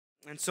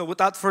And so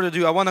without further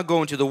ado, I want to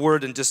go into the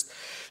Word and just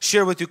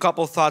share with you a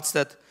couple of thoughts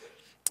that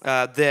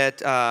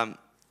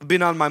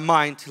been on my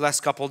mind the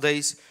last couple of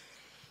days.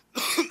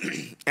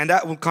 And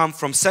that will come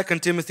from 2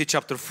 Timothy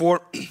chapter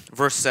 4,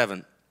 verse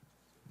 7.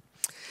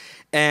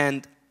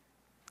 And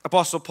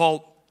Apostle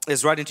Paul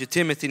is writing to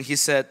Timothy and he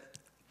said,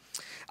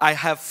 I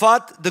have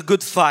fought the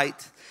good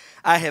fight,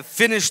 I have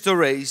finished the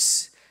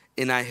race,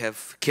 and I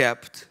have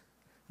kept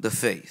the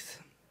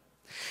faith.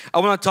 I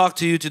want to talk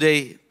to you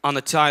today on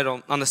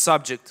the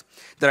subject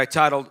that I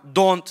titled,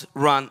 Don't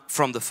Run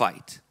from the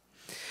Fight.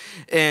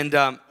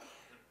 And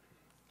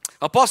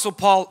Apostle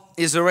Paul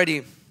is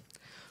already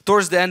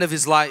towards the end of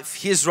his life.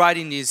 He is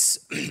writing these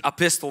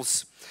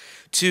epistles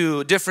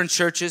to different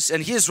churches,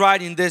 and he is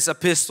writing this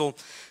epistle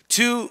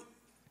to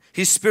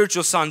his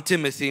spiritual son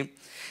Timothy,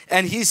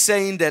 and he's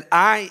saying that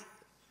I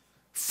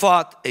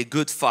fought a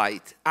good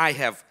fight. I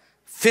have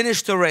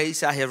finished the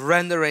race, I have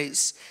ran the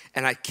race,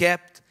 and I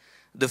kept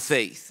the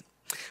faith.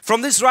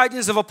 From these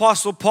writings of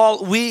Apostle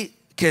Paul, we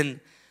can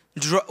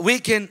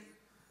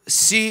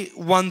see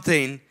one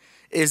thing,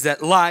 is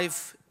that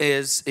life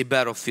is a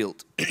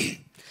battlefield.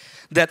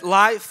 That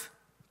life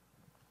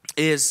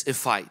is a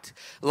fight.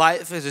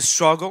 Life is a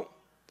struggle,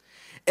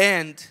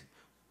 and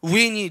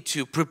we need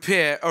to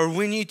prepare, or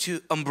we need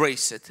to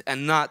embrace it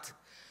and not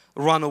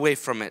run away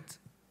from it.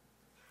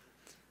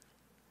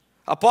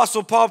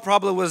 Apostle Paul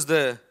probably was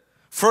the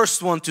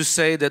first one to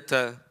say that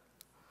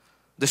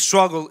the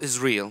struggle is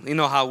real. You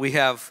know how we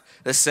have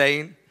the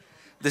saying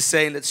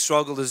that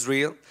struggle is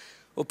real?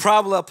 Well,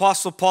 probably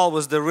Apostle Paul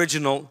was the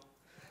original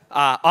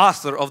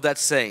author of that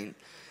saying.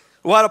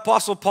 What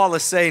Apostle Paul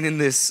is saying in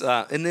this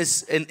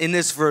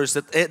verse,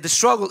 that the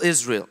struggle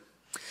is real.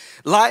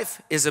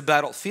 Life is a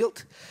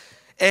battlefield,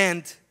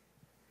 and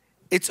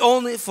it's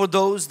only for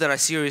those that are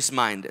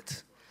serious-minded.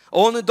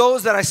 Only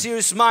those that are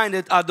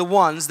serious-minded are the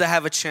ones that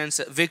have a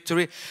chance at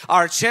victory,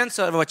 are a chance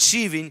of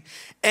achieving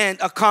and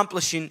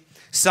accomplishing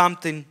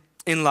something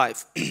in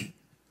life.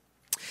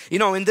 You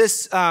know, in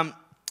this,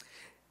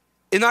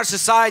 in our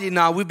society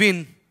now,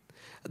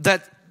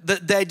 the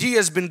idea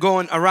has been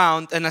going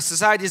around, and our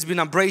society has been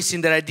embracing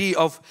that idea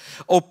of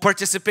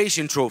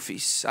participation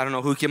trophies. I don't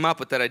know who came up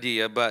with that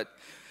idea, but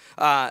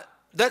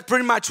that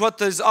pretty much what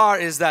those are,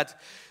 is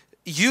that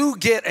you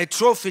get a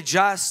trophy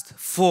just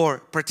for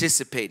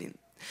participating.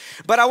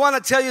 But I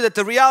want to tell you that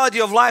the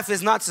reality of life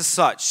is not as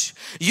such.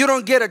 You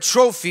don't get a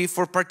trophy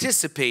for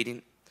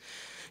participating.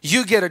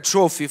 You get a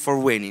trophy for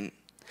winning.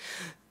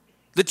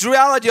 The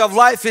reality of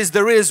life is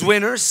there is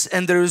winners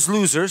and there is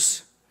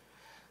losers.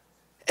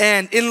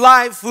 And in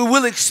life we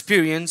will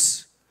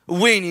experience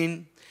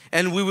winning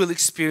and we will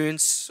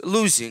experience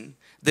losing.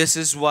 This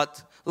is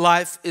what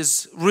life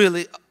is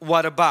really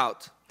what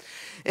about.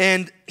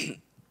 And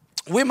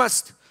we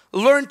must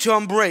learn to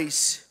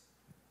embrace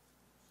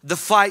the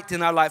fight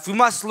in our life. We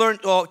must learn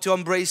to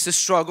embrace the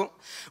struggle.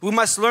 We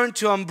must learn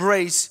to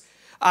embrace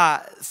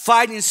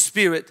fighting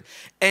spirit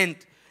and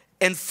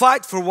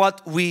fight for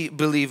what we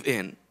believe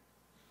in.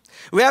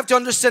 We have to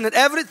understand that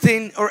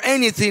everything or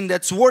anything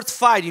that's worth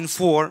fighting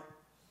for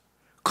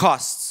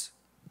costs.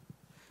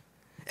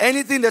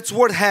 Anything that's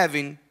worth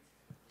having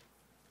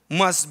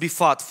must be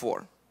fought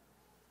for.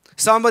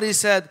 Somebody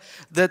said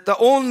that the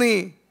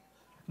only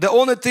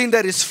thing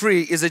that is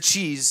free is a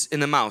cheese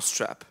in a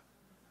mousetrap.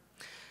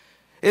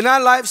 In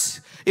our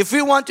lives, if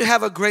we want to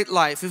have a great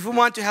life, if we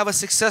want to have a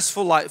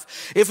successful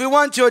life, if we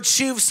want to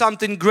achieve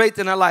something great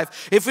in our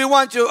life, if we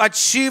want to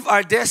achieve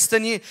our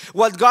destiny,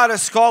 what God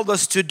has called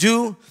us to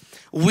do,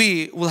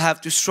 we will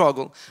have to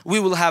struggle. We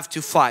will have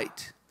to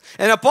fight.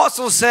 And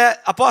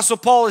Apostle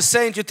Paul is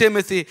saying to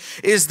Timothy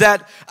is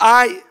that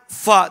I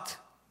fought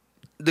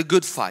the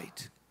good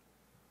fight.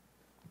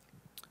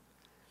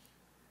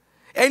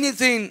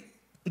 Anything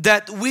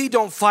that we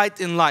don't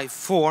fight in life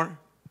for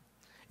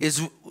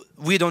is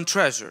we don't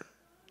treasure.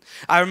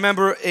 I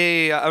remember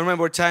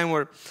a time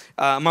where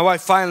my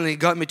wife finally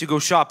got me to go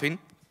shopping,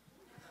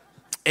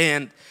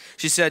 and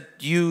she said,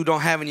 "You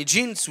don't have any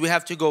jeans. We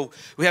have to go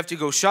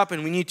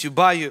shopping. We need to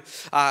buy you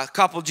a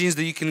couple jeans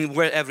that you can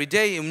wear every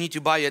day, and we need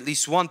to buy you at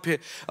least one pair,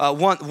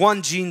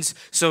 one jeans,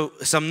 so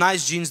some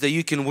nice jeans that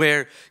you can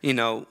wear, you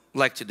know,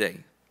 like today."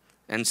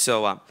 And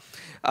so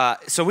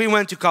we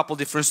went to a couple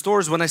different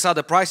stores. When I saw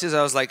the prices,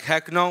 I was like,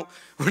 heck no,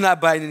 we're not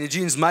buying any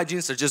jeans. My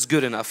jeans are just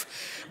good enough.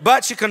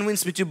 But she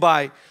convinced me to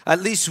buy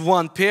at least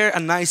one pair, a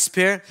nice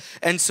pair.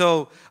 And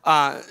so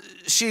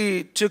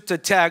she took the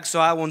tag so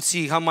I won't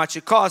see how much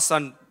it costs.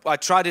 And I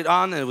tried it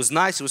on and it was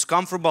nice, it was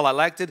comfortable, I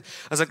liked it.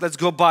 I was like, let's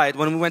go buy it.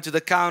 When we went to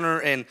the counter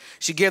and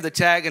she gave the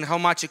tag and how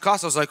much it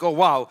cost, I was like, oh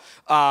wow,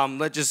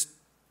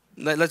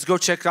 let's go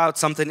check out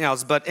something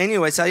else. But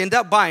anyways, I ended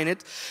up buying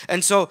it.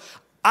 And so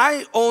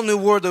I only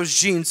wore those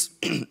jeans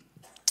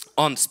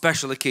on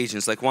special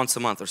occasions, like once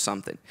a month or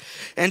something.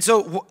 And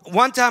so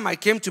one time I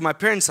came to my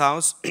parents'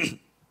 house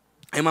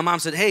and my mom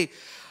said, hey,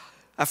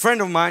 a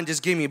friend of mine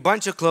just gave me a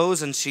bunch of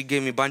clothes and she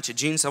gave me a bunch of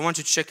jeans. I want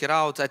you to check it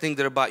out. I think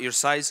they're about your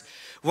size.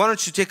 Why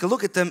don't you take a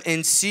look at them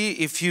and see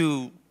if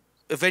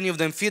any of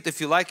them fit. If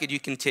you like it,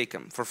 you can take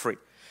them for free.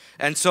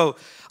 And so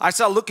I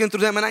started looking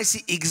through them and I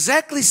see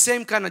exactly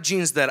same kind of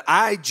jeans that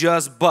I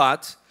just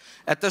bought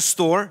at the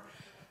store.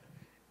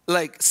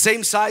 Like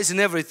same size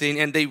and everything,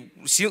 and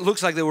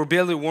looks like they were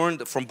barely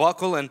worn from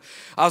buckle. And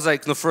I was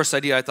like, the first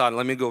idea I thought,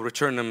 let me go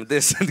return them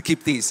this and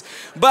keep these.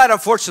 But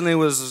unfortunately it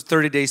was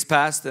 30 days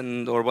past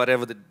or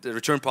whatever the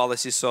return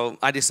policy, so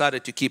I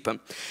decided to keep them.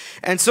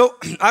 And so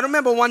I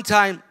remember one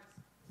time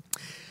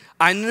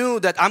I knew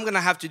that I'm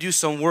gonna have to do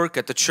some work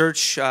at the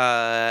church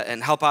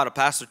and help out a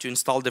pastor to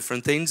install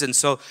different things, and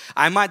so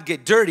I might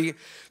get dirty.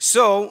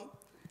 So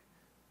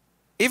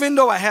even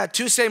though I had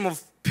two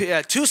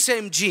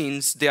same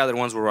jeans, the other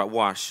ones were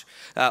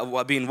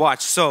being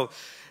washed. So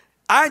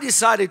I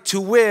decided to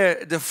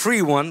wear the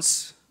free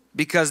ones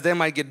because they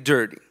might get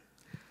dirty.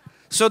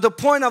 So the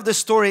point of the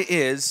story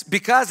is,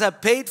 because I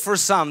paid for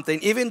something,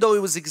 even though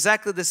it was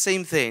exactly the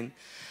same thing,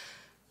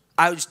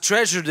 I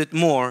treasured it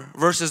more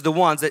versus the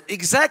ones that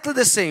exactly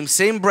the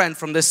same brand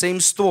from the same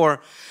store,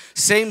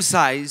 same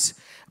size,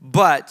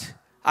 but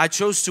I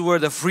chose to wear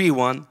the free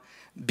one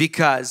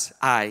because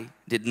I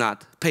did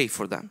not pay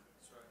for them.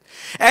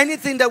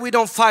 Anything that we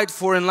don't fight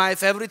for in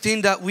life,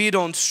 everything that we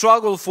don't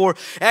struggle for,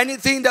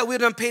 anything that we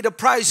don't pay the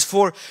price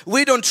for,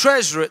 we don't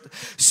treasure it.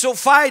 So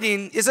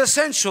fighting is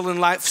essential in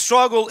life.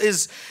 Struggle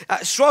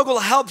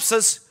helps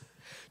us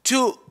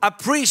to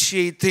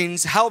appreciate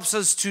things, helps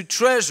us to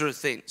treasure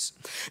things.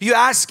 You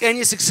ask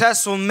any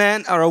successful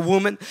man or a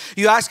woman,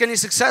 you ask any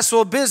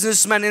successful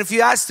businessman, and if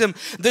you ask them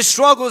the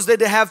struggles that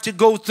they have to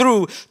go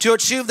through to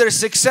achieve their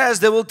success,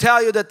 they will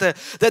tell you that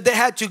they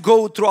had to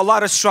go through a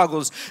lot of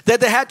struggles, that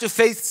they had to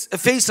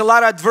face a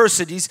lot of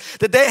adversities,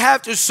 that they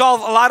have to solve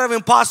a lot of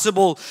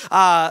impossible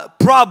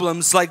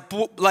problems like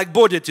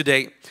Bodya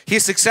today. He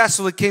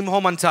successfully came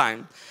home on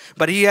time,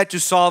 but he had to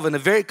solve a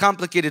very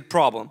complicated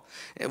problem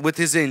with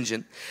his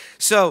engine.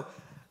 So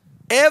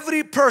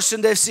every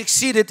person that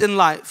succeeded in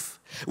life,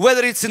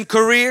 whether it's in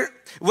career,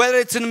 whether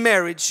it's in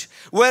marriage,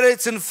 whether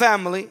it's in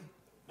family,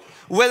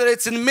 whether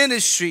it's in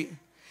ministry,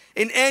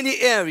 in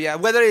any area,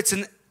 whether it's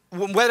in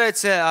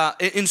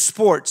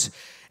sports,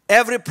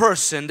 every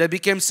person that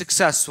became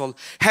successful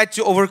had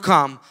to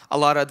overcome a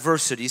lot of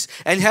adversities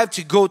and had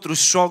to go through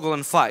struggle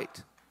and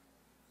fight.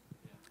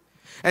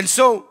 And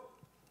so,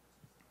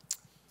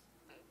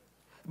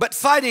 but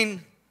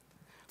fighting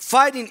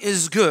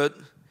is good.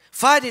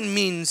 Fighting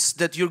means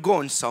that you're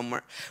going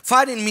somewhere.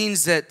 Fighting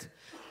means that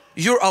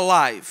you're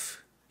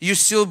alive. You're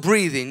still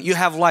breathing. You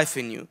have life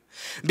in you.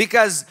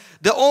 Because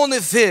the only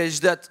fish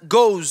that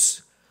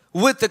goes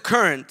with the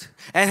current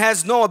and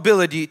has no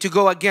ability to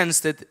go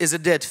against it is a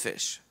dead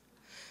fish.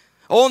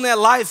 Only a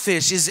live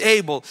fish is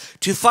able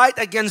to fight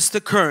against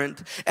the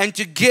current and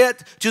to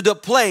get to the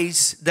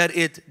place that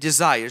it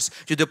desires,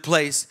 to the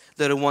place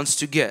that it wants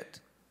to get.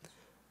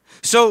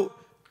 So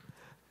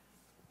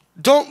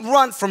don't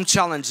run from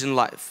challenge in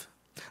life.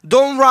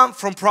 Don't run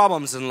from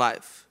problems in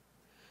life.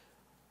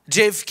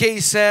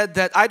 JFK said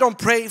that I don't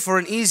pray for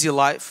an easy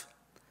life.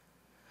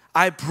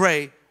 I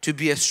pray to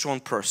be a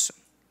strong person.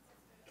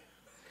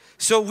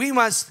 So we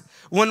must,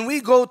 when we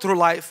go through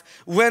life,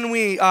 when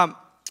we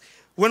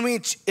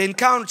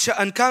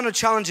encounter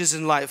challenges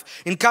in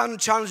life, encounter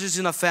challenges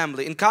in our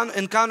family,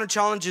 encounter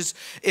challenges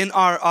in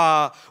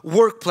our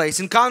workplace,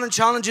 encounter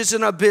challenges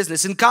in our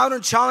business, encounter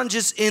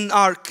challenges in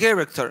our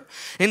character,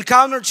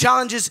 encounter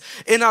challenges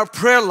in our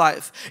prayer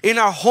life, in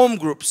our home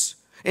groups,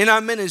 in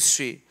our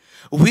ministry,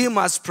 we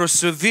must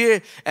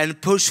persevere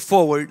and push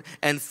forward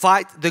and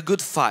fight the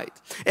good fight.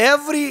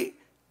 Every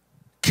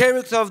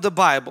character of the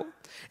Bible,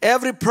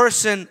 every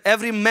person,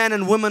 every man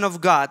and woman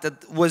of God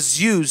that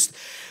was used,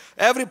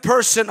 every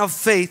person of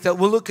faith that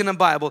we look in the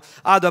Bible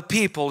are the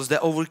peoples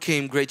that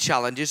overcame great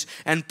challenges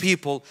and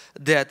people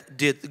that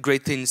did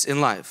great things in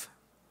life.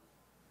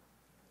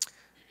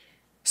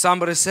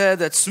 Somebody said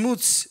that smooth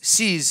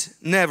seas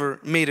never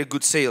made a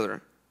good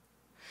sailor.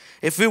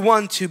 If we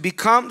want to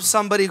become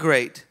somebody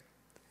great,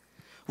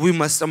 we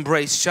must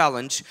embrace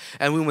challenge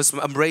and we must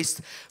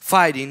embrace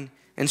fighting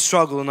and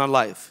struggle in our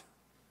life.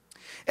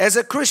 As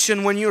a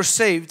Christian, when you're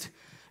saved,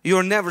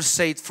 you're never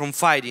saved from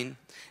fighting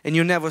and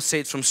you're never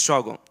saved from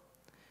struggle.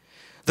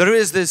 There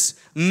is this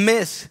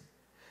myth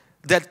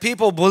that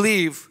people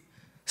believe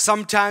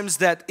sometimes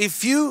that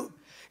if you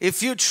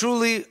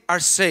truly are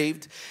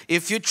saved,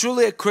 if you're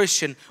truly a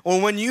Christian, or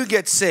when you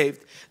get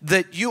saved,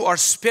 that you are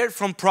spared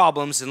from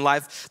problems in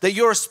life, that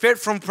you are spared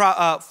from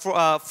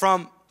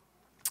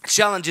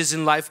challenges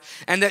in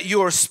life, and that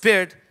you are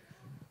spared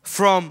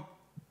from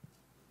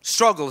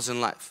struggles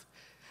in life.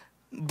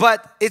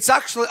 But it's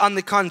actually on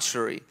the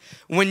contrary.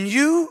 When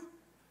you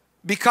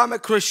become a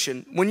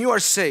Christian, when you are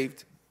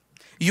saved,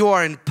 you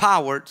are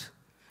empowered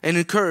and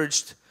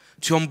encouraged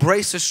to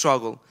embrace the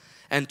struggle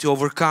and to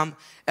overcome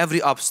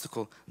every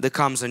obstacle that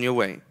comes on your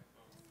way.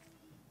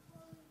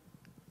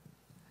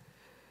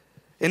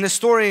 In the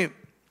story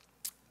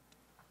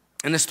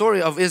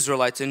of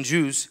Israelites and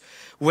Jews,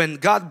 when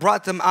God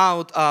brought them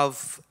out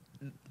of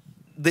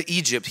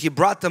Egypt, He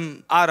brought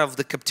them out of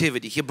the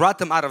captivity, He brought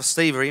them out of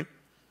slavery.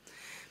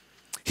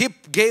 He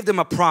gave them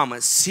a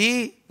promise.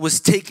 He was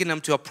taking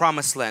them to a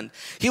promised land.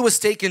 He was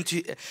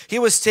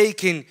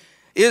taking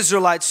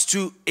Israelites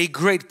to a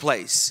great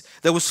place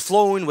that was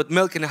flowing with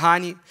milk and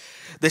honey.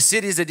 The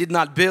cities they did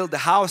not build, the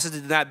houses they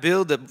did not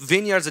build, the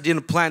vineyards they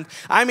didn't plant.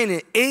 I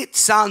mean, it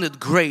sounded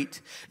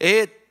great.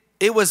 It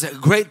was a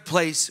great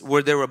place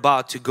where they were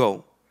about to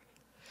go.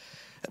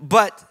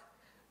 But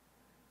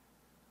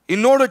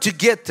in order to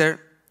get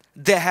there,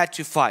 they had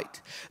to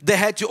fight. They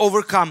had to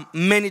overcome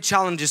many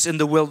challenges in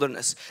the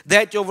wilderness. They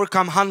had to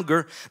overcome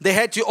hunger. They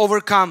had to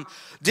overcome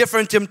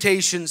different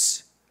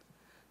temptations.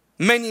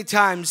 Many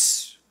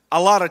times,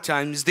 a lot of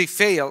times, they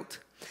failed.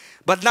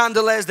 But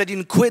nonetheless, they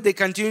didn't quit. They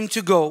continued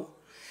to go.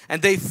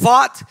 And they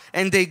fought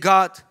and they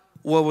got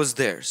what was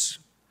theirs.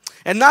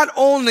 And not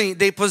only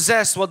they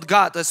possessed what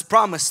God has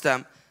promised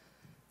them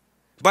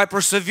by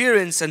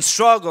perseverance and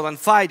struggle and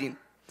fighting,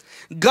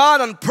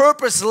 God on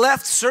purpose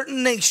left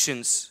certain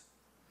nations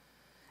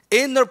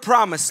in their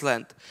promised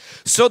land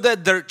so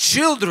that their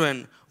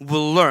children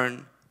will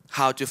learn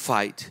how to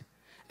fight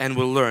and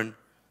will learn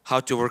how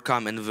to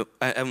overcome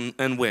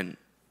and win.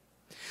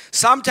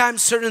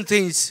 Sometimes certain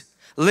things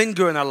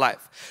linger in our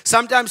life.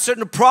 Sometimes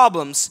certain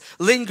problems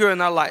linger in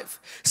our life.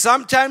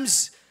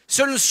 Sometimes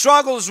certain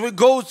struggles we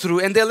go through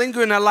and they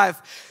linger in our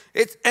life.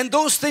 And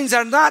those things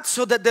are not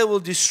so that they will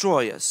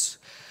destroy us.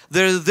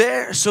 They're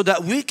there so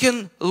that we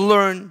can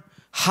learn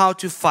how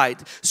to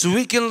fight, so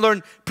we can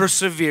learn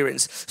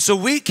perseverance, so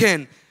we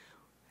can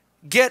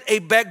get a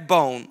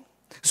backbone,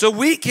 so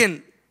we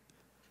can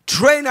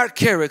train our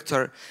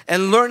character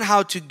and learn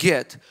how to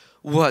get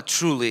what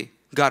truly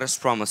God has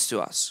promised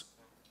to us.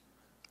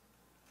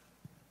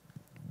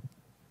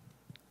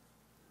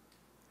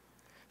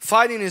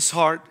 Fighting is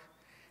hard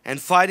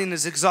and fighting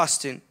is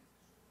exhausting,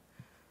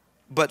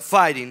 but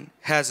fighting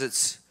has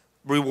its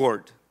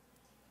reward.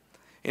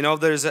 You know,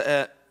 there's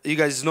you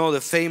guys know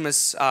the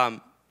famous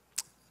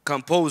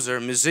composer,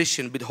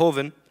 musician,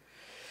 Beethoven.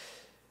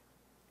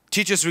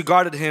 Teachers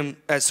regarded him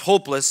as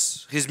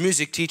hopeless. His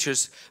music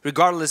teachers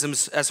regarded him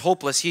as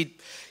hopeless. He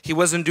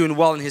wasn't doing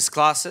well in his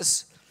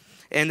classes.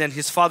 And then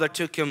his father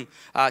took him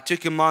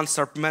on,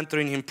 started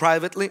mentoring him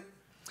privately.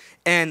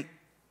 And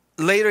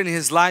later in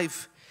his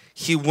life,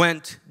 he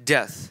went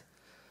deaf.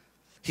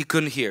 He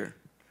couldn't hear.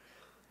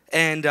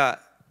 And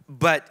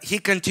but he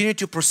continued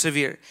to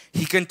persevere.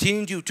 He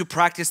continued to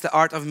practice the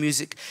art of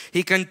music.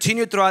 He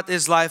continued throughout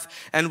his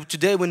life, and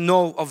today we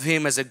know of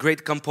him as a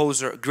great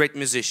composer, a great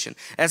musician.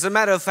 As a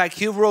matter of fact,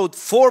 he wrote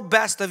 4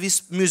 best of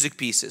his music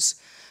pieces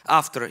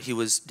after he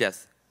was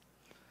deaf,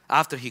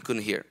 after he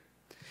couldn't hear.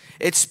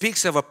 It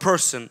speaks of a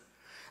person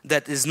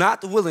that is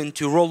not willing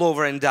to roll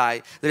over and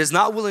die, that is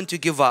not willing to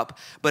give up,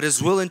 but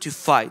is willing to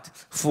fight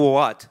for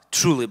what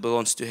truly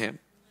belongs to him.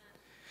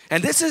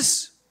 And this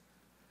is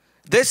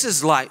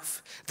life.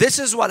 This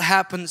is what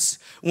happens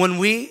when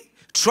we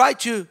try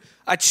to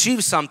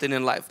achieve something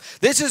in life.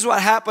 This is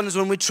what happens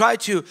when we try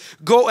to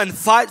go and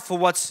fight for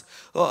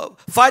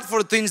fight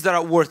for things that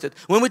are worth it.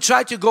 When we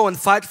try to go and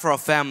fight for our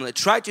family,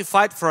 try to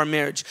fight for our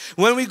marriage.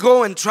 When we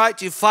go and try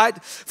to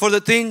fight for the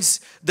things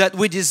that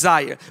we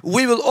desire,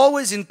 we will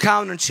always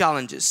encounter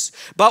challenges.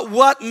 But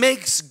what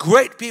makes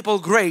great people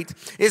great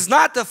is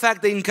not the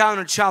fact they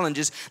encounter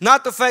challenges,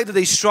 not the fact that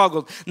they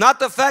struggled, not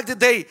the fact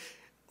that they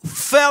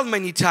failed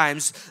many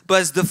times, but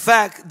it's the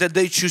fact that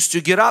they choose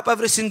to get up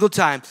every single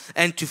time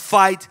and to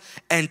fight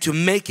and to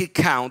make it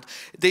count.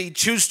 They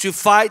choose to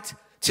fight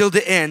till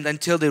the end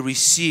until they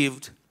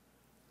received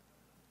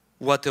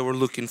what they were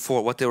looking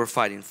for, what they were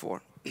fighting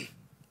for. You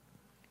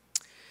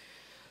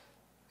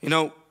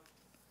know,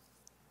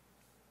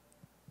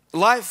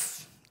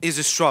 life is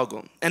a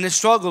struggle, and the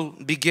struggle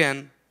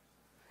began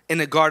in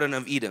the Garden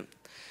of Eden.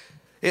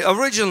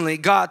 Originally,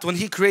 God, when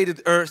He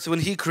created earth,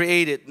 when He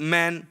created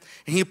man,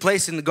 and He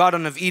placed in the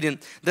Garden of Eden,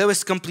 there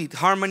was complete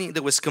harmony,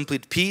 there was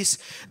complete peace,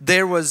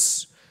 there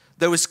was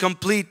no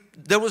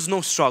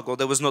struggle,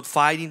 there was no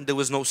fighting, there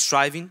was no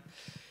striving.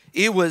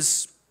 It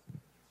was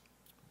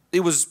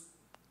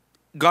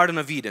Garden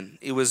of Eden.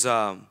 It was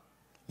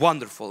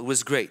wonderful, it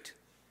was great.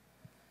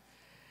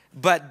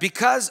 But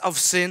because of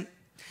sin,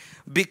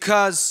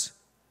 because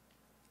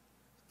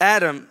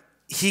Adam,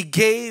 he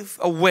gave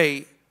a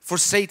way for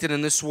Satan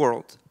in this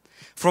world.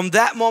 From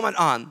that moment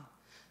on,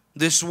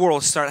 this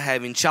world started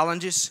having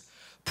challenges,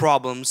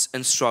 problems,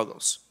 and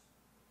struggles.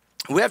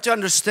 We have to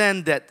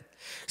understand that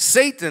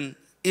Satan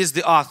is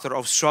the author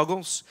of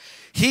struggles.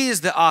 He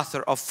is the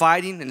author of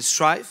fighting and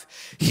strife.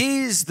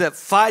 He is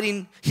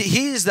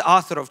the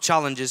author of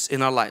challenges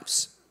in our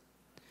lives.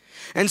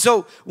 And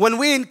so when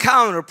we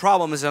encounter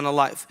problems in our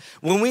life,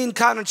 when we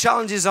encounter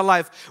challenges in our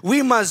life,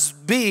 we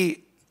must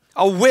be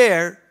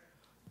aware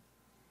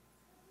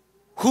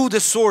who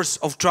the source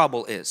of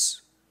trouble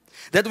is.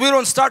 That we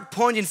don't start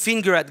pointing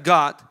finger at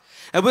God,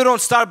 and we don't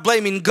start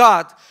blaming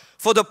God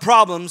for the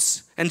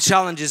problems and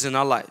challenges in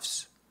our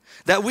lives.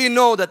 That we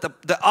know that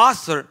the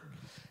author,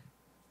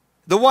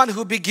 the one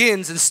who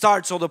begins and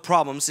starts all the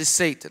problems, is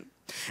Satan.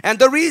 And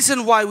the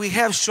reason why we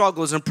have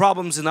struggles and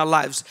problems in our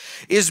lives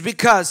is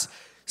because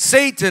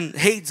Satan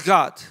hates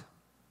God.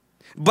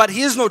 But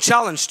he is no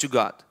challenge to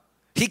God.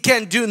 He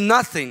can't do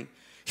nothing.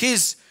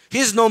 He's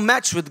no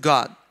match with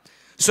God.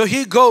 So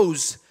he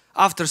goes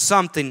after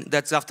something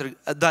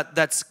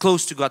that's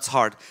close to God's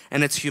heart,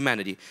 and it's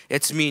humanity.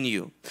 It's me and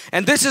you.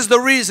 And this is the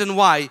reason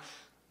why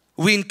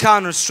we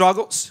encounter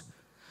struggles.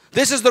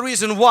 This is the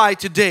reason why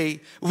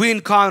today we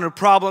encounter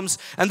problems,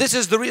 and this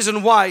is the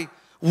reason why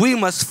we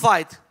must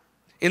fight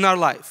in our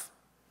life.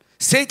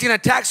 Satan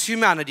attacks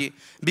humanity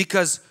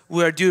because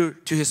we are dear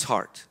to his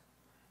heart.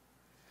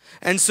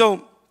 And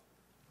so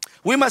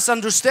we must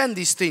understand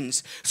these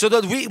things so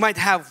that we might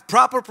have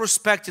proper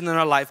perspective in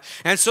our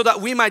life, and so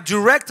that we might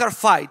direct our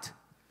fight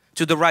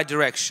to the right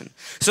direction.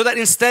 So that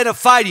instead of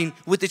fighting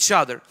with each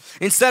other,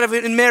 instead of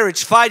in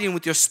marriage fighting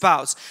with your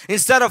spouse,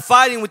 instead of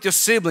fighting with your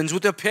siblings,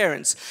 with your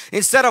parents,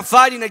 instead of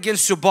fighting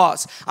against your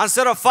boss,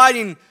 instead of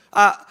fighting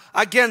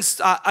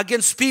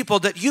against people,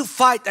 that you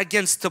fight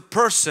against the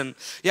person,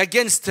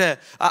 against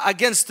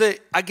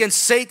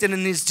Satan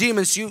and his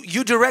demons.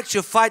 You direct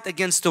your fight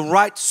against the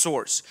right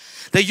source.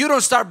 That you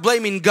don't start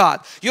blaming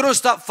God. You don't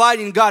start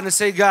fighting God and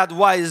say, God,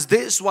 why is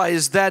this? Why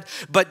is that?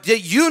 But that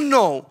you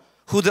know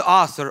who the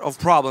author of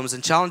problems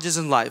and challenges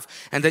in life,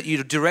 and that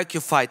you direct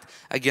your fight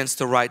against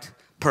the right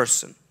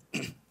person.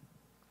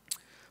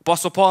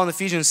 Apostle Paul in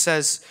Ephesians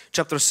says,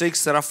 chapter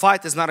 6, that our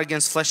fight is not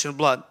against flesh and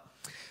blood,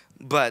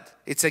 but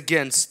it's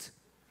against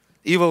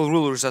evil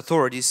rulers,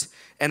 authorities,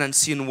 and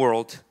unseen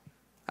world,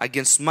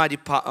 against mighty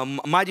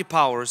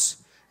powers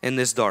in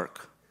this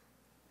dark.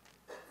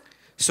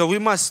 So we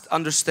must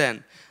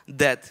understand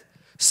that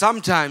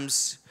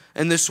sometimes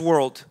in this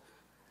world,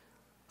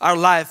 our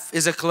life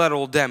is a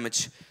collateral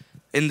damage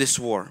in this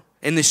war,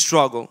 in this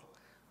struggle,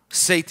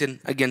 Satan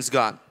against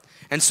God.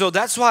 And so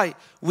that's why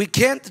we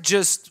can't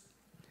just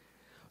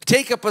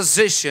take a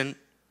position.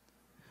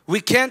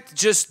 We can't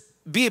just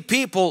be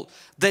people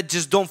that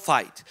just don't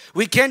fight.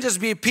 We can't just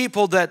be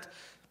people that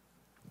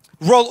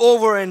roll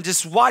over and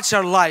just watch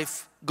our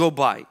life go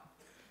by.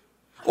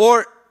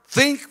 Or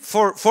think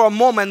for a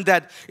moment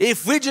that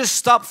if we just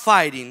stop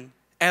fighting,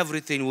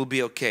 everything will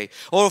be okay.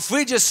 Or if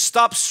we just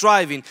stop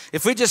striving,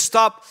 if we just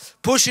stop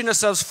pushing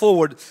ourselves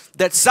forward,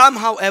 that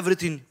somehow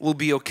everything will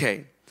be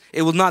okay.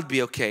 It will not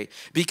be okay.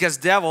 Because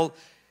devil,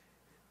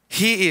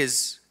 he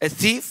is a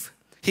thief.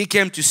 He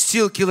came to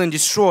steal, kill and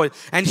destroy.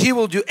 And he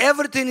will do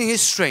everything in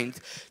his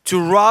strength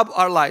to rob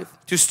our life,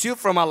 to steal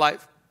from our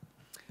life,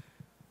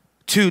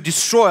 to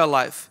destroy our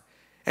life,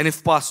 and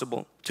if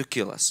possible, to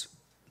kill us.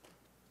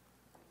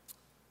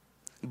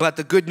 But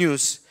the good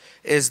news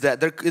is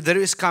that there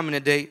is coming a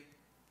day,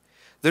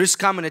 there is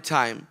coming a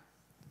time,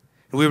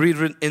 we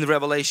read in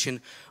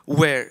Revelation,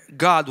 where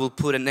God will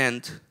put an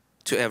end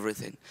to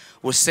everything.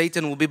 Where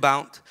Satan will be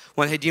bound,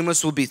 when his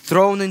demons will be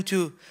thrown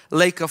into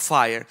lake of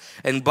fire.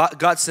 And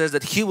God says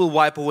that He will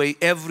wipe away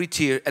every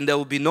tear, and there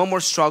will be no more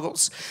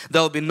struggles.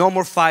 There will be no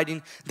more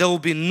fighting. There will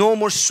be no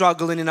more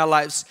struggling in our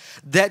lives.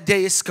 That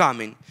day is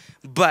coming,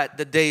 but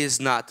the day is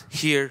not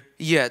here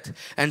yet.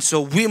 And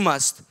so we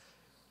must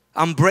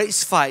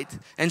embrace fight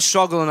and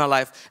struggle in our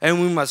life,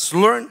 and we must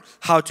learn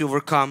how to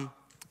overcome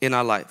in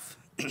our life.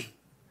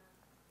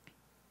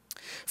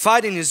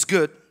 Fighting is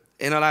good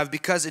in our life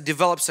because it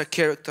develops our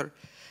character.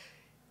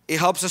 It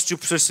helps us to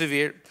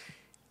persevere.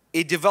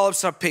 It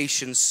develops our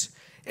patience,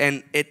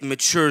 and it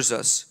matures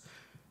us,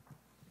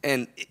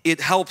 and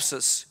it helps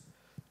us.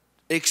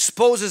 It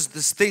exposes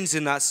these things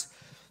in us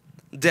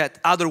that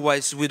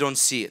otherwise we don't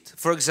see it.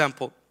 For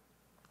example,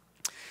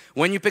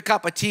 when you pick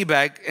up a tea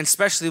bag, and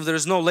especially if there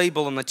is no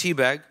label on the tea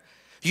bag,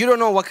 you don't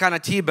know what kind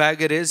of tea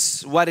bag it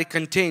is, what it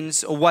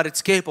contains, or what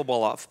it's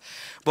capable of.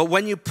 But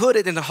when you put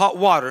it in the hot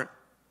water,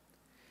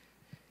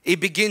 it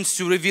begins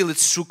to reveal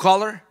its true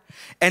color,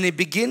 and it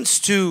begins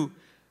to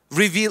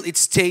reveal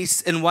its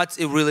taste and what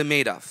it really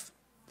made of.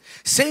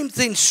 Same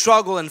thing,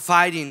 struggle and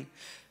fighting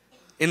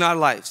in our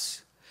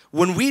lives.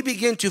 When we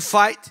begin to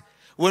fight,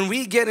 when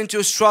we get into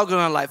a struggle in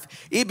our life,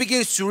 it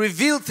begins to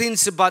reveal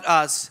things about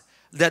us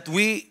that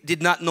we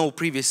did not know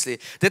previously,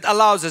 that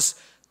allows us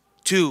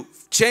to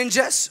change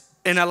us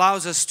and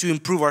allows us to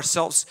improve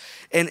ourselves,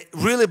 and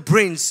really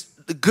brings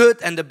the good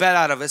and the bad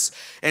out of us.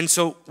 And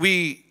so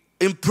we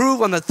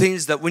improve on the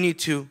things that we need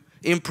to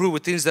improve,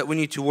 with things that we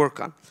need to work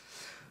on.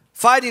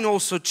 Fighting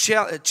also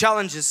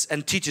challenges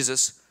and teaches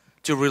us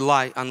to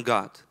rely on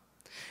God.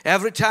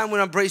 Every time we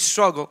embrace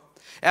struggle,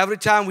 every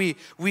time we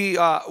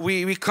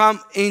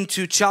come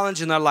into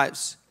challenge in our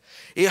lives,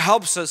 it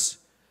helps us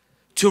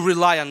to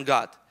rely on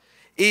God.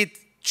 It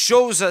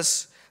shows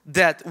us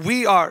that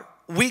we are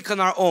weak on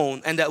our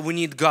own and that we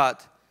need God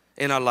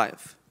in our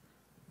life.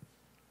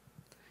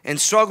 And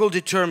struggle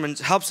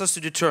helps us to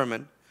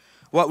determine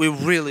what we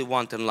really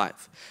want in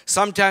life.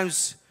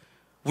 Sometimes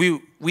we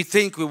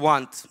think we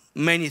want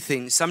many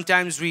things.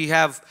 Sometimes we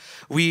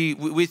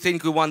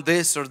think we want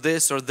this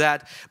or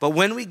that. But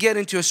when we get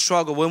into a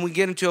struggle, when we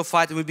get into a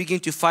fight and we begin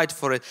to fight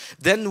for it,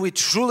 then we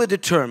truly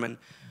determine,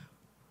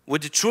 we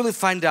truly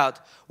find out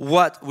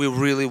what we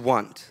really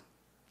want.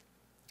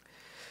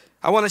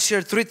 I want to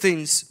share 3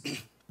 things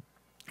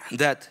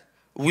that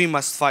we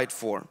must fight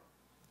for.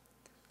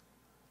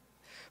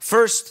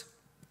 First,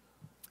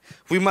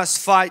 we must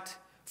fight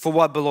for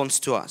what belongs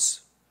to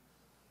us.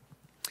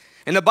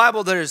 In the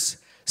Bible, there's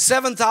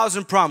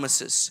 7,000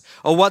 promises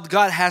of what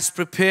God has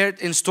prepared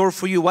in store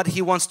for you, what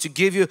He wants to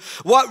give you,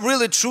 what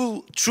really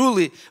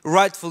truly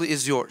rightfully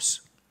is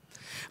yours.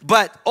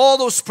 But all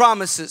those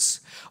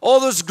promises, all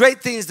those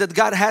great things that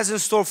God has in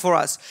store for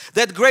us,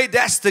 that great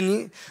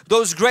destiny,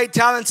 those great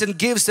talents and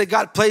gifts that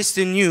God placed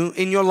in you,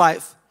 in your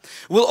life,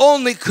 will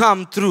only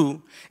come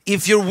through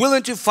if you're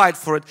willing to fight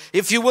for it,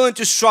 if you're willing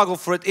to struggle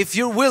for it, if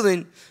you're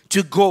willing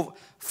to go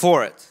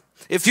for it.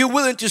 If you're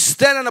willing to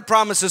stand on the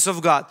promises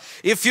of God,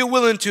 if you're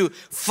willing to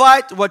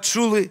fight what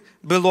truly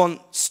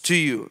belongs to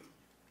you.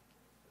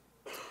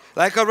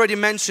 Like I already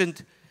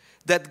mentioned,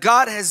 that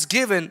God has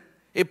given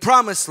a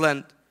promised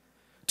land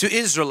to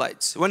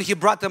Israelites when He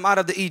brought them out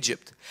of the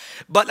Egypt.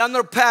 But on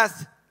their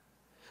path,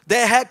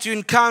 they had to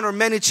encounter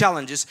many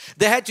challenges.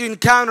 They had to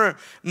encounter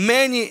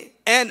many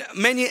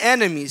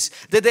enemies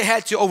that they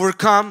had to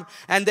overcome,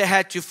 and they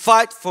had to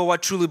fight for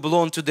what truly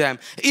belonged to them.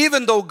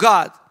 Even though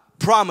God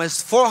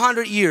promised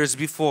 400 years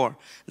before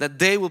that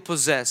they will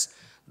possess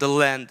the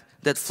land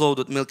that flowed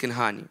with milk and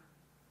honey.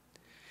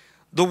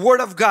 The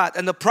Word of God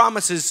and the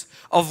promises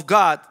of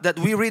God that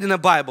we read in the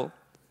Bible,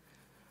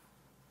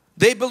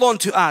 they belong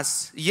to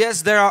us.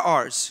 Yes, they are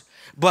ours,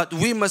 but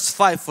we must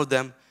fight for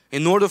them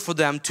in order for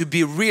them to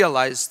be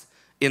realized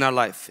in our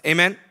life.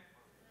 Amen.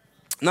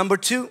 Number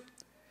 2,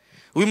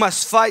 we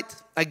must fight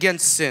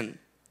against sin,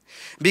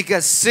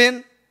 because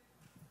sin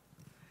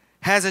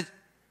has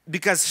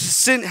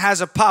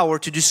a power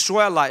to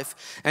destroy our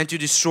life and to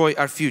destroy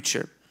our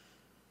future.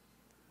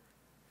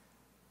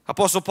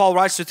 Apostle Paul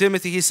writes to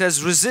Timothy, he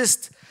says,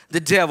 resist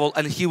the devil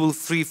and he will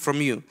flee from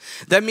you.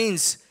 That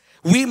means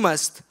we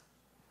must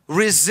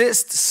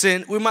resist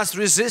sin, we must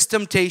resist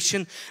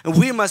temptation, and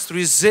we must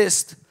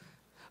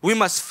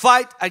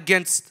fight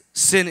against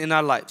sin in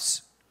our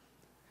lives.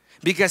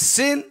 Because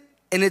sin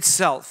in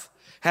itself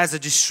has a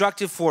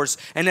destructive force,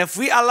 and if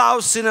we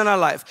allow sin in our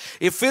life,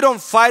 if we don't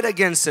fight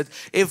against it,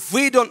 if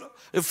we don't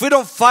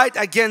fight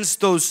against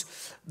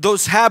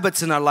those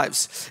habits in our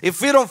lives, if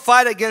we don't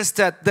fight against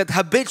that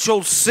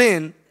habitual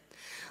sin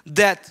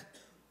that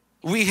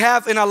we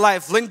have in our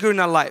life, linger in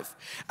our life,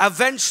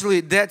 eventually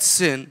that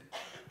sin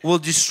will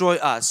destroy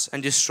us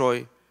and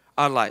destroy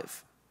our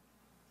life.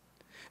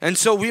 And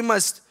so we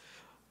must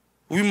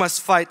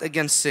fight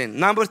against sin.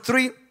 Number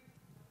 3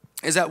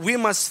 is that we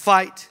must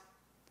fight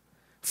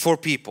for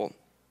people.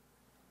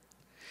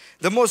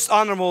 The most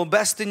honorable,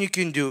 best thing you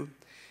can do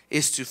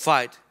is to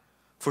fight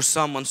for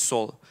someone's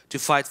soul, to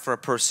fight for a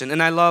person.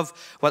 And I love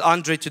what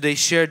Andre today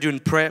shared during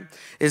prayer,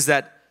 is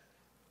that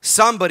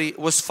somebody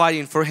was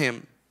fighting for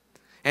him.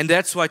 And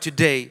that's why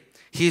today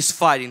he is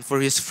fighting for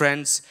his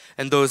friends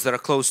and those that are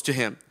close to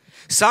him.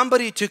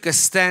 Somebody took a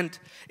stand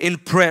in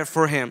prayer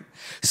for him.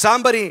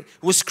 Somebody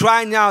was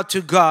crying out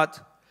to God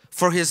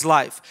for his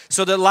life,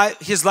 so that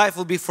his life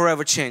will be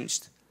forever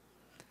changed.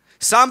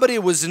 Somebody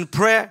was in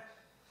prayer,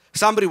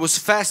 somebody was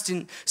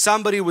fasting,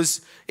 it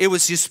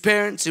was his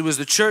parents, it was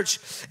the church,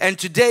 and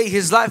today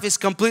his life is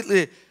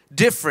completely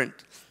different.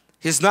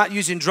 He's not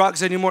using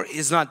drugs anymore,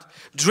 he's not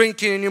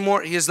drinking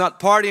anymore, he's not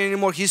partying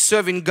anymore, he's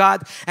serving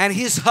God, and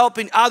he's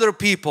helping other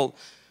people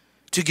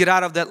to get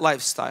out of that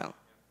lifestyle.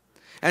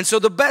 And so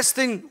the best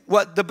thing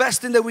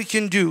that we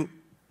can do,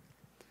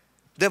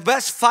 the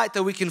best fight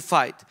that we can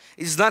fight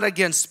is not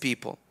against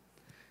people,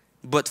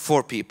 but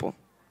for people.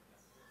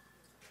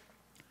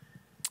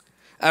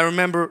 I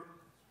remember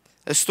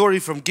a story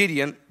from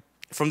Gideon,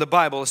 from the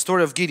Bible, a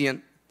story of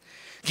Gideon.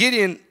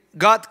 Gideon,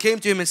 God came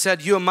to him and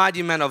said, "You are a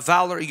mighty man of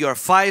valor, you are a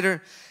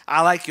fighter,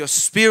 I like your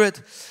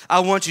spirit. I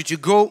want you to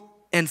go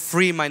and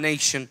free my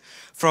nation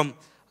from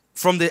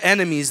the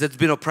enemies that's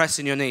been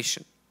oppressing your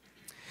nation."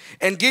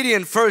 And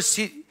Gideon first,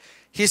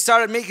 he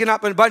started making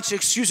up a bunch of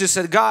excuses,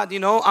 said, "God, you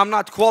know, I'm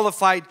not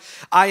qualified,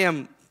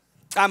 I'm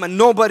a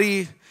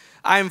nobody,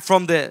 I'm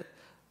from the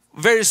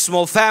very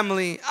small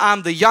family,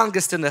 I'm the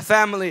youngest in the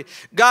family.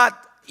 God,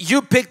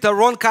 you picked the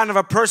wrong kind of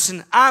a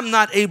person, I'm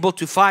not able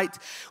to fight.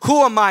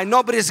 Who am I?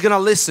 Nobody's gonna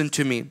listen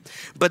to me."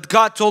 But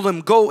God told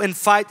him, "Go and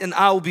fight and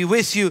I will be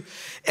with you."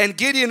 And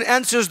Gideon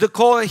answers the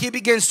call and he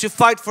begins to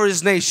fight for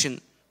his nation.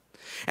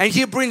 And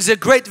he brings a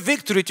great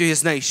victory to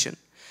his nation.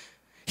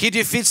 He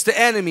defeats the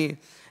enemy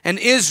and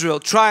Israel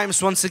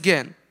triumphs once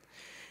again.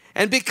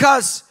 And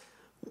because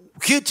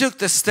he took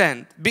the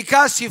stand,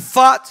 because he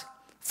fought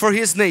for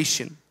his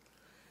nation,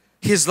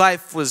 his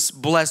life was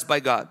blessed by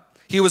God.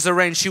 He was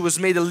arranged, he was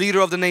made a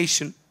leader of the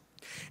nation.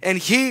 And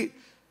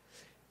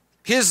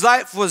his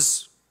life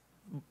was,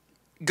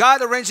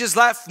 God arranged his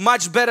life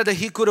much better than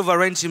he could have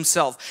arranged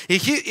himself.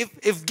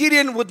 If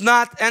Gideon would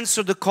not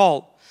answer the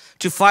call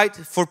to fight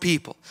for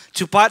people,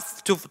 to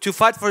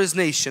fight for his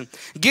nation,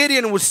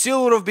 Gideon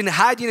would have been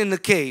hiding in the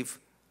cave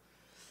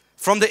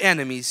from the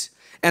enemies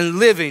and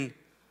living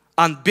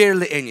on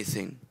barely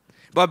anything.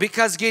 But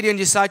because Gideon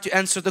decided to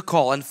answer the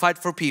call and fight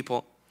for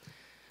people,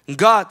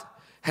 God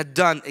had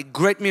done a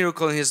great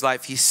miracle in his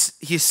life. He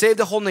saved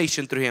the whole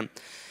nation through him.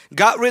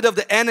 Got rid of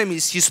the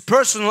enemies, his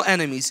personal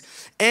enemies,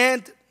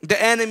 and the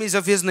enemies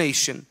of his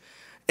nation.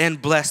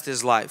 and blessed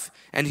his life.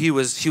 And he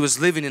was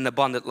living an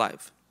abundant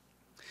life.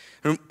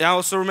 I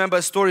also remember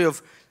a story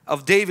of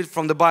David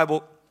from the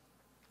Bible.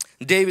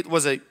 David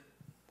was a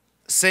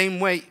same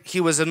way. He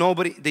was a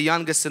nobody, the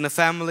youngest in the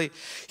family.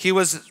 He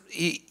was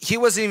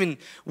even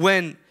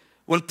when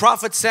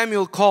Prophet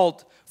Samuel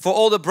called for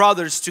all the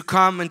brothers to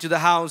come into the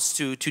house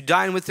to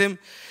dine with him,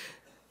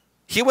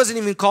 he wasn't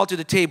even called to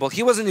the table.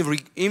 He wasn't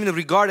even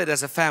regarded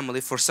as a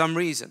family for some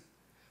reason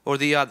or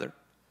the other.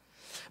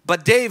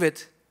 But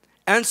David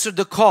answered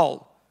the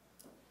call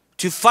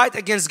to fight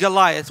against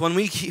Goliath when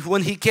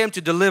he came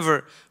to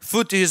deliver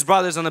food to his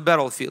brothers on the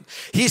battlefield.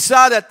 He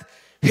saw that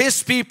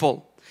his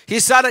people, he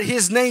saw that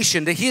his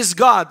nation, that his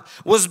God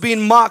was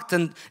being mocked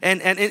and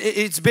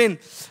it's been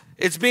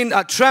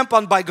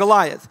trampled by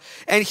Goliath.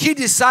 And he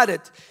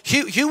decided,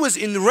 he was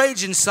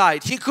enraged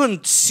inside. He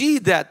couldn't see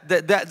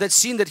that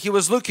scene that he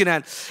was looking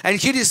at. And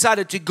he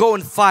decided to go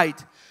and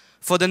fight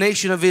for the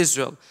nation of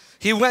Israel.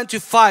 He went to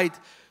fight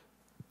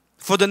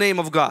for the name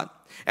of God.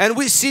 And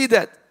we see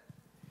that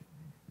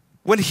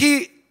when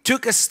he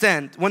took a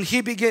stand, when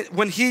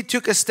he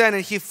took a stand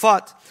and he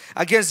fought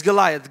against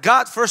Goliath,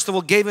 God first of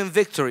all gave him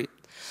victory.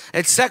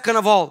 And second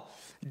of all,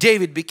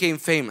 David became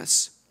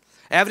famous.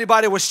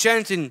 Everybody was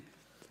chanting,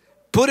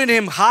 putting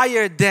him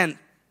higher than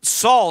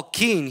Saul,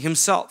 king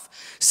himself,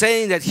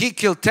 saying that he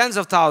killed tens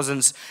of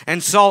thousands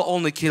and Saul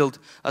only killed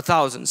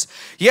thousands.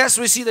 Yes,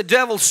 we see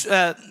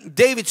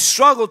David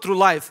struggled through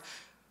life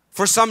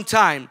for some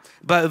time,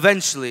 but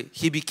eventually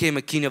he became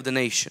a king of the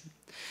nation.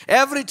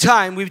 Every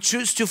time we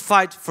choose to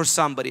fight for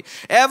somebody,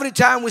 every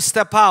time we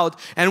step out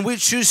and we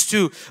choose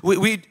to,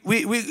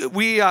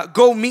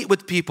 go meet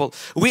with people,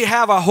 we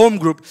have a home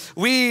group,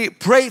 we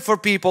pray for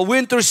people, we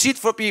intercede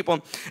for people.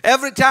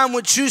 Every time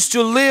we choose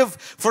to live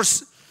for,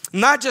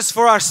 not just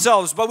for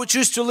ourselves, but we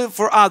choose to live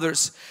for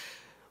others,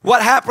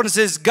 what happens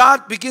is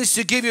God begins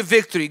to give you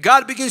victory.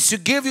 God begins to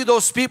give you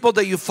those people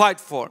that you fight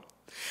for.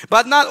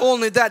 But not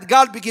only that,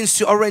 God begins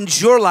to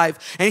arrange your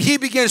life and He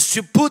begins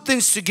to put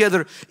things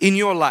together in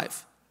your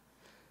life.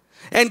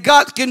 And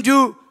God can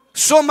do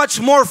so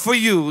much more for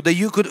you than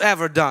you could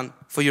ever done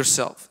for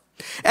yourself.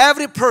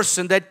 Every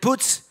person that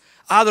puts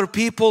other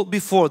people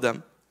before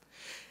them,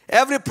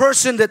 every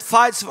person that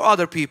fights for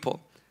other people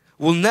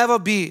will never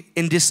be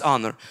in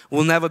dishonor,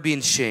 will never be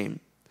in shame.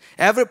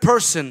 Every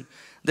person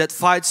that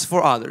fights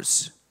for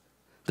others,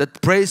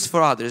 that prays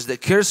for others,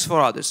 that cares for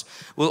others,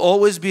 will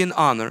always be in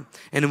honor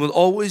and will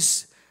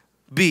always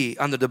be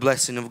under the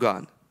blessing of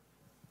God.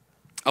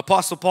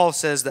 Apostle Paul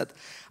says that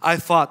I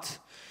fought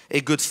a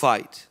good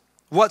fight.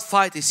 What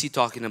fight is he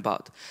talking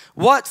about?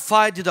 What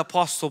fight did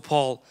Apostle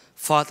Paul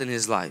fought in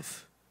his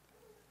life?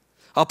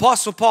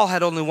 Apostle Paul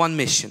had only one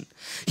mission.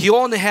 He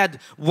only had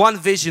one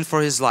vision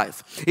for his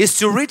life. Is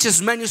to reach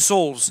as many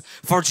souls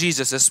for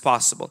Jesus as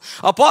possible.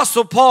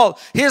 Apostle Paul,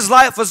 his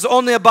life was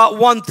only about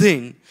one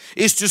thing.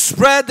 Is to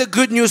spread the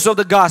good news of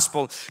the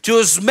gospel to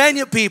as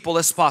many people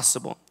as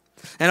possible.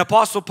 And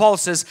Apostle Paul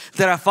says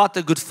that I fought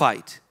a good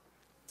fight.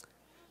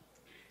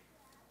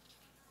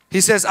 He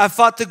says, I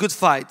fought the good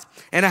fight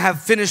and I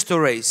have finished the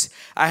race.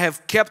 I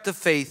have kept the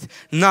faith.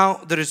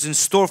 Now there is in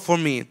store for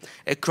me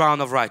a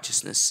crown of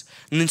righteousness.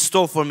 And in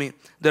store for me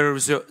there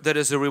is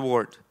a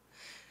reward.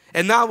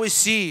 And now we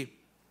see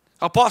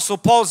Apostle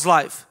Paul's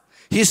life.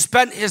 He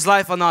spent his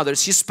life on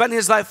others. He spent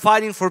his life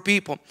fighting for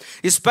people.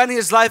 He spent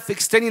his life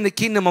extending the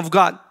kingdom of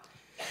God.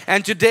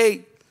 And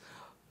today,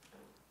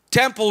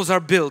 temples are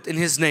built in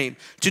his name.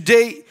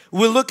 Today,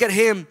 we look at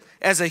him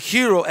as a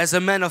hero, as a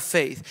man of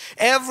faith.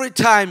 Every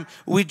time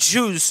we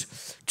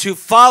choose to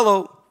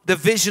follow the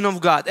vision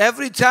of God,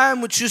 every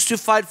time we choose to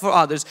fight for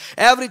others,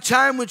 every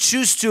time we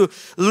choose to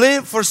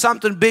live for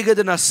something bigger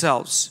than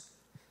ourselves,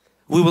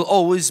 we will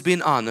always be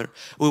in honor.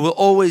 We will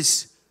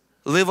always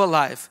live a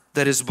life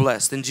that is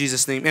blessed. In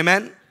Jesus' name,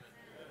 amen.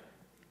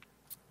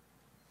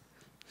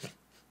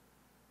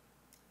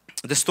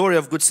 The story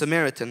of Good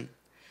Samaritan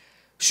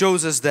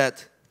shows us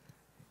that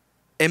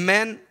a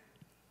man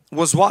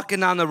was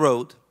walking down the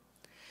road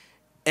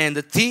and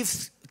the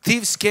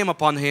thieves came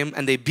upon him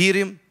and they beat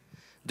him.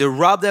 They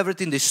robbed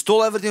everything. They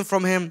stole everything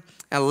from him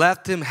and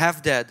left him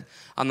half dead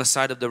on the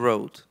side of the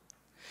road.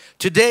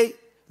 Today,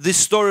 this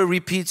story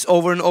repeats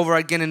over and over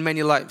again in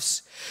many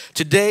lives.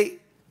 Today,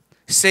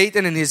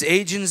 Satan and his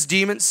agents,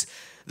 demons,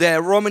 they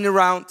are roaming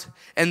around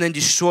and then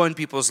destroying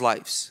people's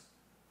lives.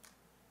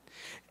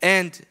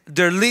 And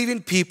they're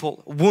leaving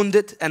people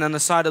wounded and on the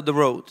side of the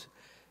road.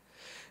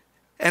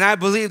 And I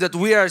believe that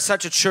we are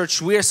such a church,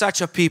 we are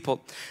such a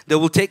people that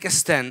will take a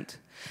stand,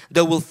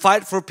 that will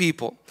fight for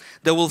people,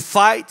 that will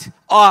fight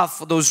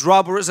off those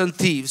robbers and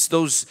thieves,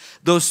 those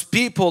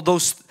people,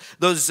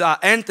 those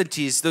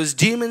entities, those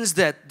demons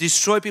that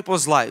destroy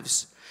people's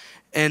lives.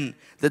 And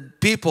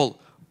that people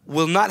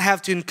will not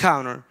have to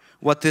encounter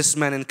what this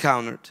man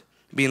encountered,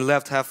 being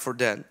left half for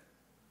dead.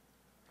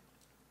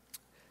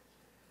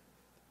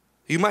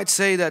 You might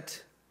say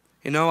that,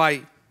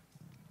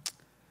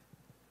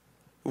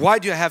 why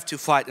do I have to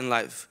fight in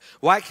life?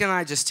 Why can't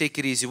I just take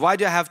it easy? Why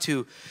do I have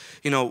to,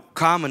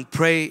 come and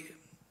pray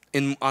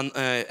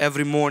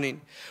every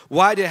morning?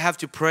 Why do I have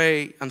to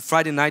pray on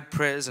Friday night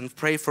prayers and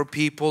pray for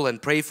people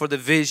and pray for the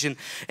vision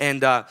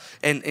and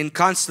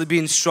constantly be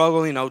in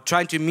struggle, you know,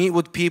 trying to meet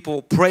with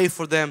people, pray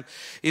for them?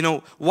 You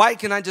know, why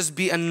can I just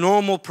be a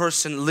normal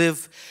person,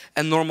 live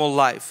a normal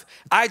life?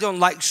 I don't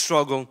like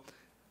struggle.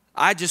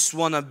 I just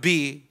want to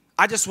be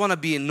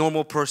a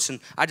normal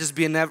person. I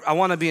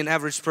want to be an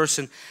average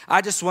person.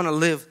 I just want to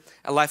live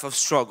a life of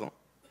struggle.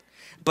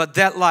 But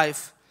that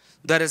life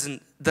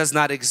does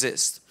not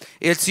exist.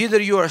 It's either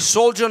you are a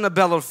soldier on a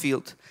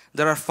battlefield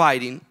that are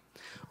fighting,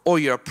 or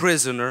you're a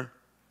prisoner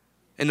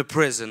in a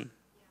prison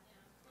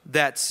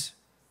that's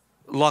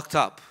locked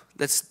up,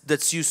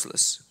 that's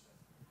useless.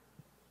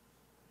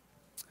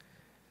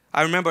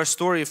 I remember a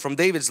story from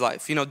David's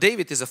life. You know,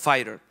 David is a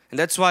fighter, and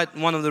that's why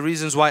one of the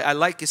reasons why I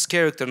like his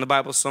character in the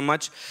Bible so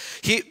much.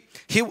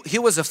 He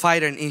was a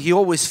fighter and he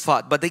always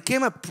fought, but there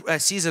came a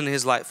season in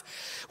his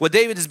life where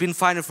David has been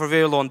fighting for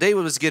very long.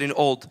 David was getting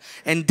old,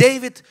 and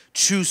David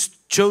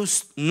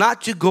chose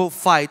not to go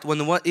fight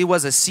when it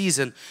was a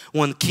season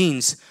when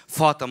kings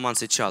fought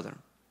amongst each other.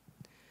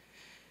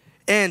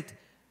 And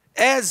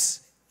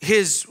as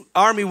his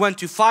army went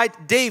to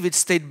fight, David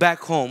stayed back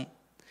home.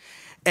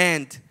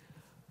 And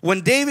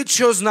when David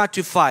chose not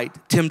to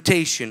fight,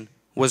 temptation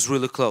was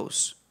really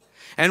close.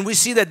 And we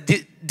see that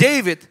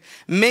David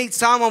made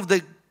some of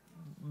the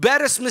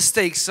baddest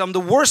mistakes, some of the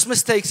worst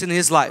mistakes in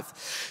his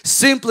life,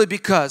 simply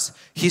because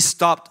he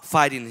stopped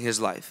fighting in his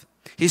life.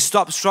 He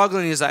stopped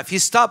struggling in his life. He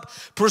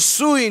stopped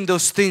pursuing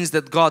those things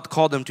that God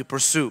called him to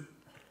pursue.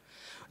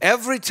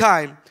 Every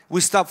time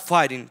we stop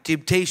fighting,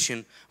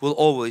 temptation will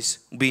always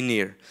be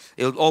near.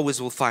 It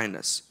always will find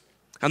us.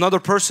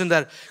 Another person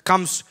that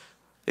comes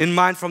in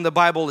mind from the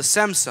Bible is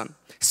Samson.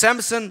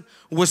 Samson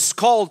was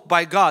called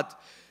by God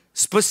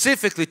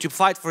specifically to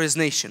fight for his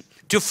nation,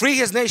 to free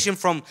his nation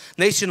from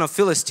nation of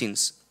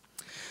Philistines.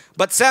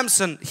 But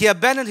Samson, he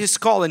abandoned his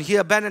call and he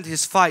abandoned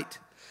his fight,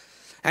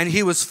 and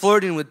he was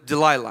flirting with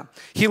Delilah.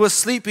 He was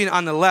sleeping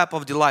on the lap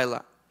of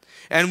Delilah.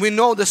 And we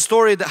know the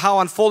story that how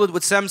unfolded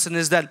with Samson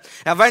is that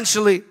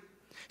eventually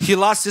he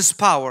lost his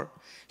power,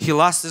 he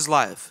lost his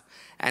life,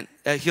 and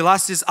he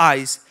lost his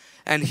eyes,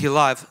 and he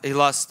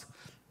lost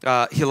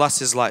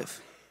his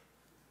life.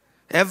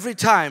 Every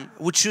time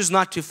we choose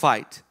not to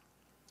fight,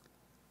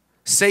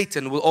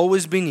 Satan will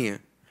always be near.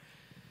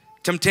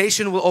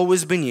 Temptation will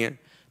always be near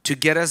to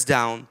get us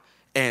down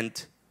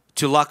and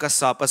to lock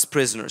us up as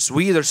prisoners.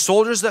 We either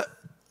soldiers that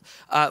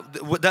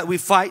we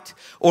fight,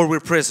 or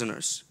we're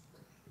prisoners.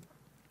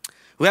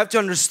 We have to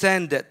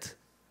understand that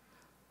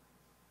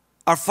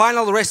our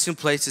final resting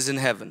place is in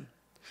heaven.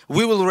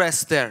 We will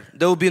rest there.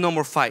 There will be no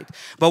more fight.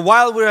 But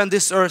while we're on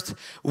this earth,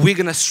 we're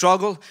going to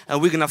struggle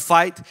and we're going to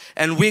fight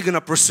and we're going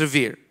to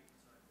persevere.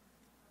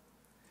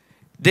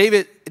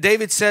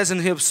 David says in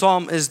his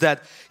psalm is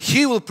that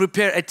he will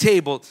prepare a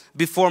table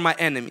before my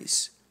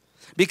enemies.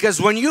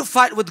 Because when you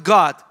fight with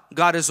God,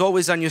 God is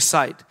always on your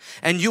side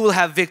and you will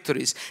have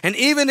victories. And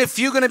even if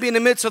you're going to be in the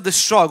midst of the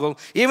struggle,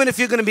 even if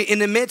you're going to be in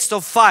the midst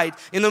of fight,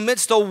 in the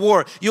midst of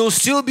war, you'll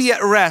still be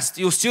at rest,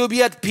 you'll still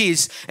be at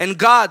peace, and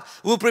God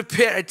will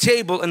prepare a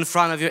table in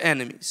front of your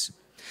enemies.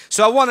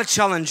 So I want to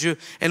challenge you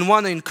and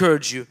want to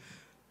encourage you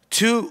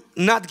to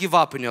not give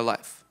up in your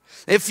life.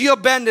 If you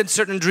abandon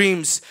certain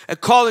dreams, a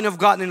calling of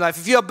God in your life,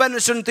 if you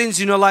abandon certain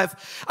things in your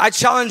life, I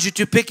challenge you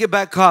to pick it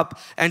back up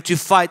and to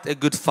fight a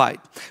good fight.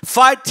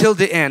 Fight till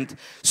the end,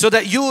 so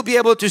that you will be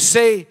able to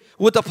say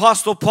with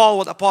Apostle Paul,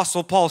 what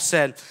Apostle Paul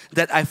said,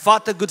 that I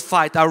fought a good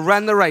fight, I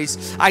ran the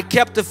race, I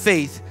kept the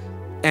faith,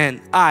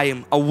 and I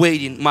am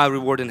awaiting my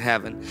reward in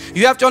heaven.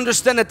 You have to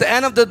understand at the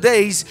end of the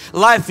days,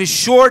 life is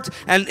short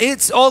and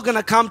it's all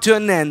gonna come to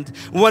an end.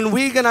 When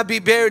we're gonna be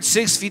buried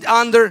 6 feet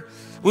under,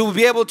 we will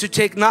be able to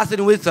take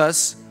nothing with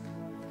us,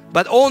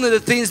 but only the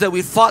things that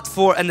we fought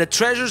for and the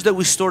treasures that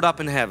we stored up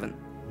in heaven.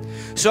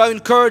 So I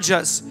encourage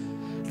us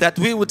that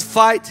we would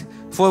fight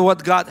for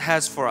what God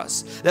has for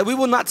us, that we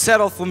will not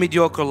settle for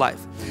mediocre life,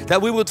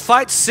 that we would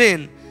fight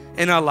sin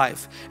in our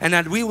life, and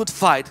that we would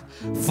fight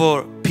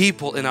for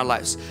people in our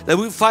lives, that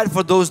we fight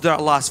for those that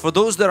are lost, for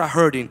those that are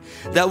hurting,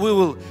 that we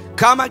will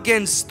come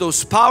against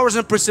those powers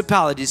and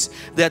principalities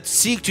that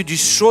seek to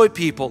destroy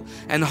people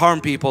and harm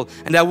people,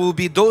 and that will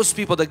be those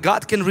people that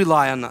God can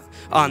rely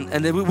on,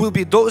 and that we will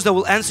be those that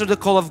will answer the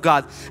call of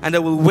God and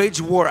that will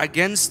wage war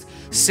against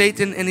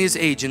Satan and his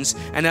agents,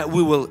 and that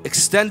we will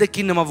extend the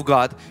kingdom of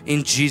God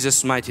in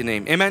Jesus' mighty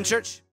name. Amen, church.